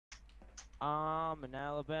I'm in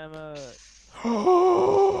Alabama.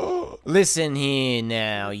 Listen here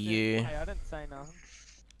now, you. Hey, I didn't say nothing.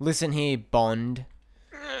 Listen here, Bond.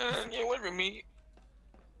 Yeah, wait for me.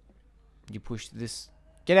 You push this.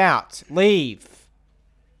 Get out. Leave.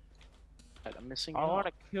 I'm missing I out. want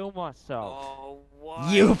to kill myself. Oh,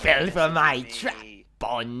 why? You fell for my trap,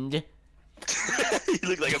 Bond. You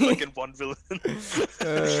look like a fucking Bond villain.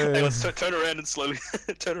 Hang on, turn around and slowly,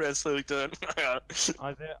 turn around, slowly turn.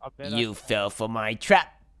 I bet You fell for my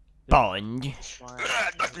trap, Bond.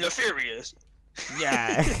 That's nefarious.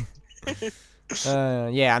 Yeah.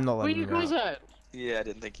 Yeah, I'm not Where letting you you guys out. at? Yeah, I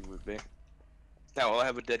didn't think you would be. Now, I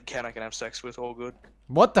have a dead cat I can have sex with, all good.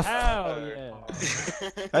 What the Hell yeah.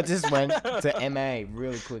 That just went to MA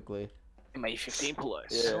really quickly. May 15 plus.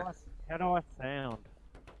 Yeah. How do I sound?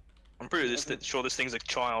 I'm pretty sure this thing's a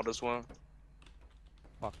child as well.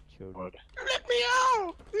 Fuck children. Let me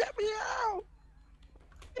out! Let me out!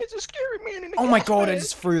 It's a scary man in the Oh my god, I gas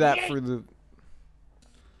just threw that through the...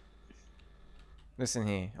 Listen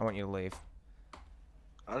here, I want you to leave.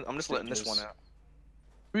 I'm just letting this one out.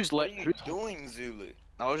 Who's What are you doing, Zulu?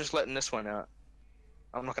 I was just letting this one out.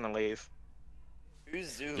 I'm not gonna leave. Who's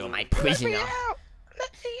Zulu? You're my prisoner.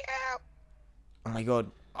 Let me out! Oh my god.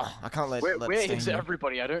 Oh, I can't let Where stay is here.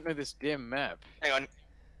 everybody? I don't know this damn map. Hang on.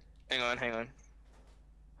 Hang on, hang on.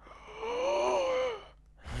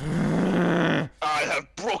 I have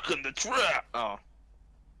broken the trap! Oh,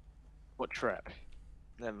 What trap?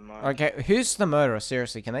 never mind. Okay, who's the murderer?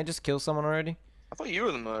 Seriously, can they just kill someone already? I thought you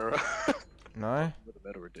were the murderer. No? What a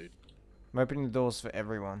murderer, dude. I'm opening the doors for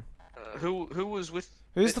everyone. Who was with...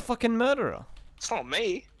 Who's the fucking murderer? It's not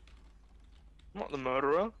me. I'm not the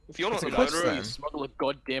murderer. If you're not It's the a quick murderer... then. You smuggle a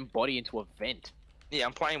goddamn body into a vent. Yeah,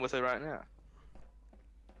 I'm playing with her right now.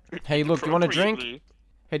 Hey, look, you want a drink? Appropriately.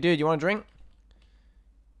 Hey, dude, you want a drink?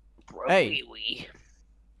 Bro, Hey. wee.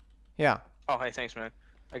 Yeah. Oh, hey, thanks, man.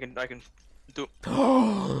 I can do...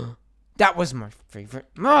 That was my favorite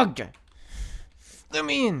mug. Let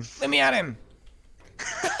me in. Let me at him.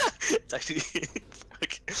 It's actually...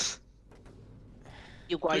 Okay.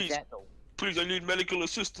 You guys Please. that though. Please, I need medical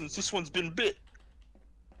assistance. This one's been bit.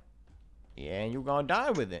 Yeah, you're gonna die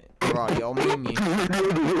with it. Right, yo, me and you.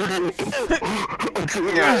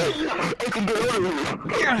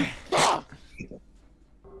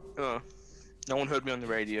 No one heard me on the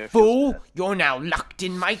radio. Fool, you're now locked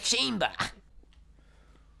in my chamber.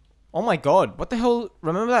 Oh my god, what the hell?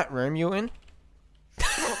 Remember that room you were in?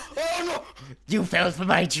 Oh no! You fell for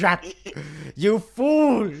my trap. You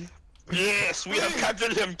fool. Yes, we have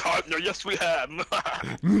captured him, partner. Yes, we have.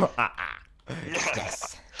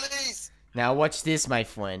 Yes. Please! Now watch this, my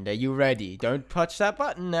friend. Are you ready? Don't touch that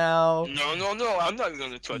button now. No, no, no. I'm not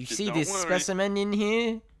gonna touch You it. see Don't this worry. specimen in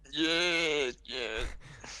here? Yeah, yeah.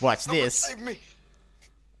 Watch Someone this. Save me!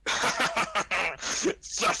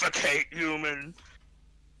 Suffocate, human.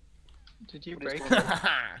 Did you break?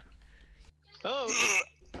 Oh!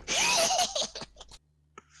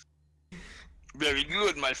 Very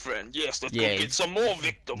good, my friend. Yes, let's Yeah. go get some more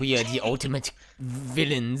victims. We are the ultimate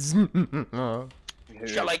villains.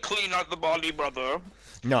 Shall I clean out the body, brother?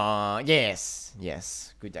 No, yes,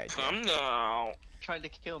 yes. Good idea. Come now. Trying to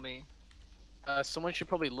kill me. Someone should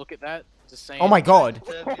probably look at that. Just saying. Oh my god.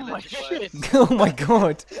 Oh my shit. Oh my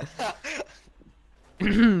god.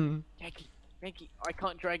 Yankee, I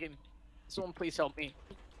can't drag him. Someone please help me.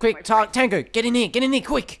 Quick, Tango, get in here,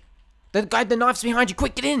 quick. The guy, the knife's behind you,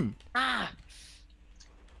 quick, get in. Ah!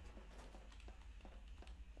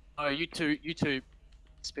 Oh, you two,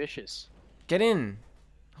 suspicious. Get in.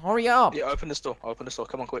 Hurry up. Yeah, open this door. Open this door.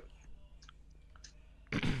 Come on, quick.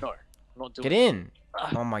 No, I'm not doing Get in.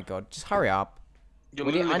 Oh my god, just hurry up. You're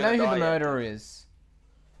What do you- literally I know gonna who the die, yeah. murderer is.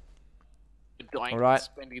 dying, Alright.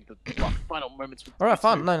 spending the final moments with Alright, you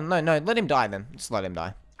fine. two. No, let him die then. Just let him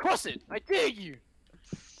die. Cross it! I dare you!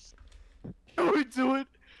 Don't do it!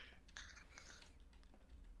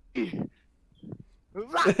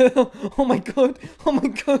 Oh my god. Oh my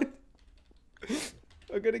god.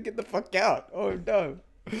 I gotta get the fuck out. Oh no.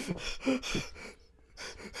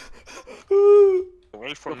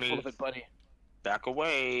 Away from Full me. of it, buddy. Back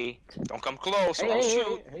away. Don't come close. Hey, I'll hey,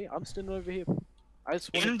 shoot. hey, I'm standing over here. I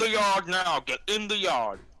just want In the yard now. Get in the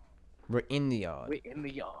yard. We're in the yard. We're in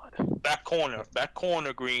the yard. Back corner. Back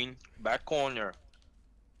corner, Green. Back corner.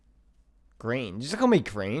 Green. Did you just call me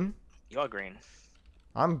green? You're green.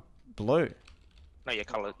 I'm blue. No, your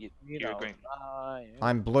color. You're green.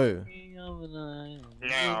 I'm blue.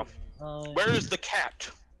 Now, where is the cat?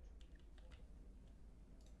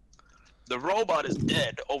 The robot is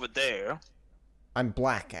dead over there. I'm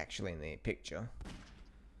black, actually, in the picture.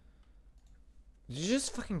 Did you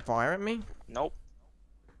just fucking fire at me? Nope.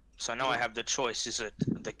 So now I have the choice. Is it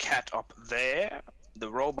the cat up there, the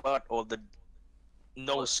robot, or the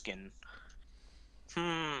no skin?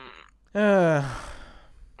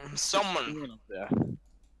 Someone There.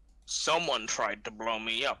 Someone tried to blow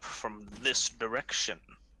me up from this direction.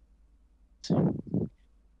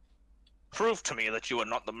 Prove to me that you are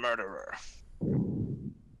not the murderer.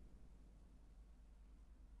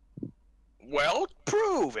 Well,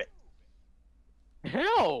 prove it.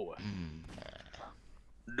 Hell!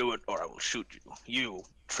 Do it or I will shoot you. You,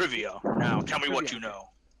 trivia. Now, tell me what you know.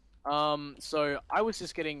 So I was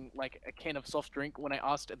just getting like a can of soft drink when I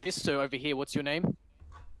asked this sir over here, what's your name?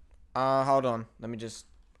 Hold on. Let me just.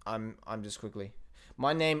 I'm just quickly.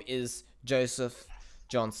 My name is Joseph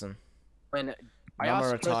Johnson. When I'm a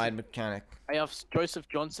retired mechanic. I asked Joseph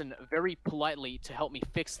Johnson very politely to help me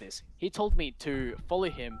fix this. He told me to follow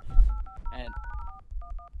him and...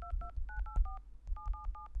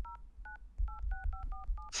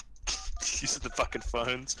 These are the fucking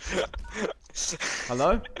phones.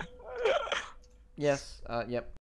 Hello? Yes. Yep.